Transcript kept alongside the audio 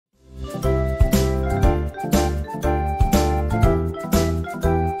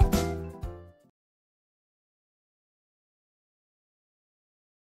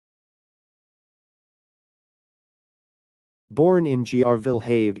Born in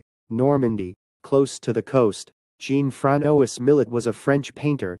Giarville-Hague, Normandy, close to the coast, Jean-François Millet was a French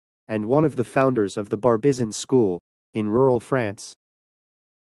painter and one of the founders of the Barbizon school in rural France.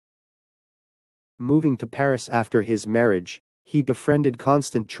 Moving to Paris after his marriage, he befriended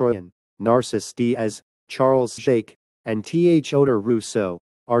Constant Troyan, Narcisse Diaz, Charles Jacques, and Théodore Rousseau,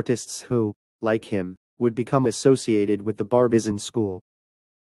 artists who, like him, would become associated with the Barbizon school.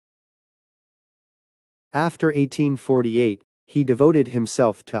 After 1848, he devoted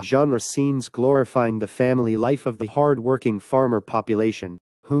himself to genre scenes glorifying the family life of the hard-working farmer population,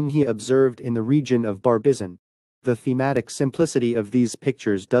 whom he observed in the region of Barbizon. The thematic simplicity of these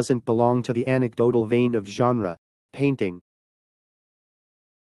pictures doesn't belong to the anecdotal vein of genre painting.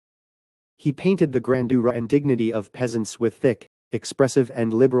 He painted the grandeur and dignity of peasants with thick, expressive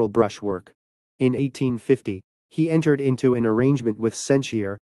and liberal brushwork. In 1850, he entered into an arrangement with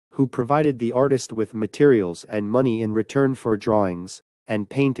Senchier, who provided the artist with materials and money in return for drawings and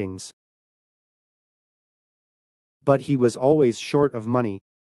paintings. But he was always short of money,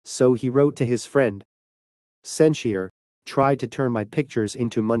 so he wrote to his friend Senchier, "Try to turn my pictures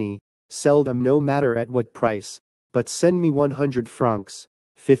into money, sell them no matter at what price, but send me 100 francs,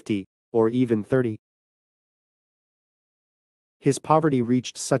 50, or even 30. His poverty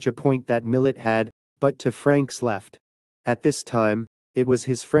reached such a point that Millet had but 2 francs left. At this time, it was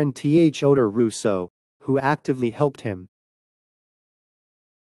his friend Théodore Rousseau who actively helped him.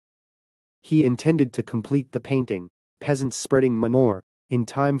 He intended to complete the painting, Peasants Spreading Manure, in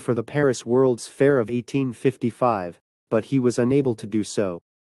time for the Paris World's Fair of 1855, but he was unable to do so.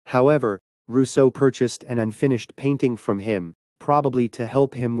 However, Rousseau purchased an unfinished painting from him, probably to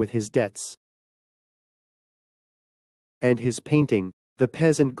help him with his debts. And his painting, The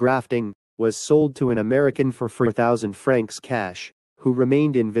Peasant Grafting, was sold to an American for 4,000 francs cash, who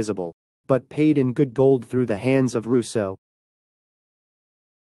remained invisible, but paid in good gold through the hands of Rousseau.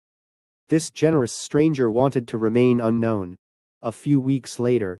 This generous stranger wanted to remain unknown. A few weeks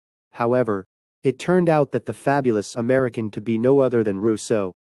later, however, it turned out that the fabulous American to be no other than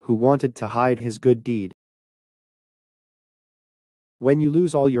Rousseau, who wanted to hide his good deed. When you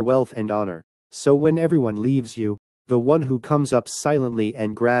lose all your wealth and honor, so when everyone leaves you, the one who comes up silently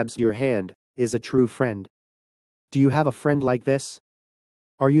and grabs your hand is a true friend. Do you have a friend like this?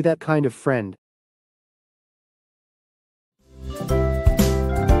 Are you that kind of friend?